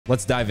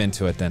Let's dive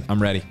into it then.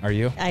 I'm ready. Are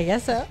you? I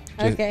guess so.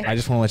 Okay. I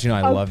just want to let you know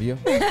I love you.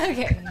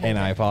 Okay. And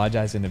I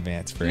apologize in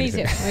advance for Me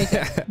anything. too.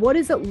 Me too. What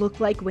does it look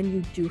like when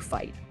you do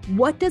fight?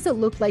 What does it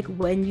look like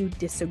when you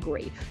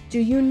disagree? Do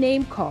you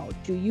name call?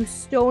 Do you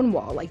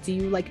stonewall? Like, do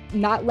you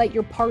not let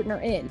your partner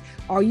in?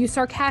 Are you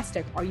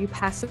sarcastic? Are you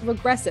passive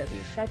aggressive?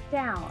 You shut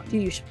down. Do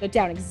you shut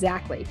down?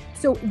 Exactly.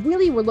 So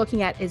really we're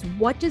looking at is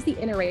what does the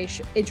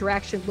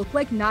interaction look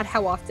like, not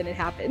how often it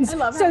happens. I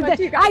love so how much that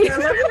you guys are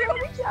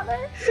looking at each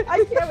other.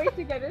 I can't wait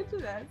to get into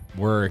this.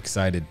 We're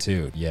excited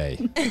too.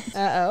 Yay.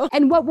 Uh-oh.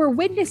 And what we're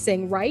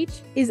witnessing, right,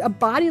 is a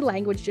body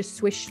language just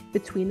swish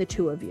between the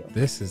two of you.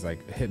 This is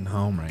like hitting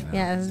home right now.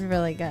 Yeah, this is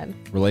really good.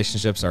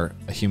 Relationships are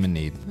a human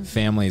need.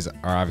 Families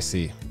are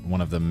obviously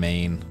one of the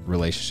main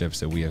relationships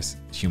that we as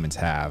humans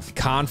have.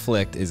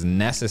 Conflict is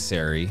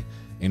necessary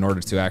in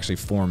order to actually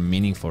form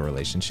meaningful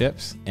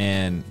relationships.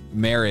 And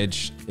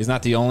marriage is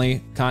not the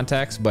only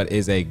context, but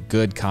is a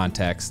good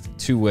context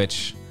to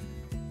which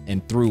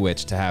and through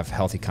which to have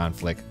healthy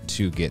conflict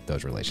to get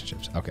those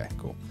relationships. Okay,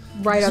 cool.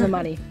 Right on the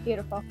money.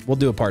 Beautiful. We'll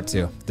do a part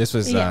 2. This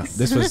was Yes.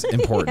 this was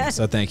important,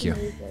 so thank you.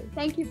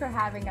 Thank you for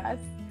having us.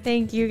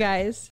 Thank you guys.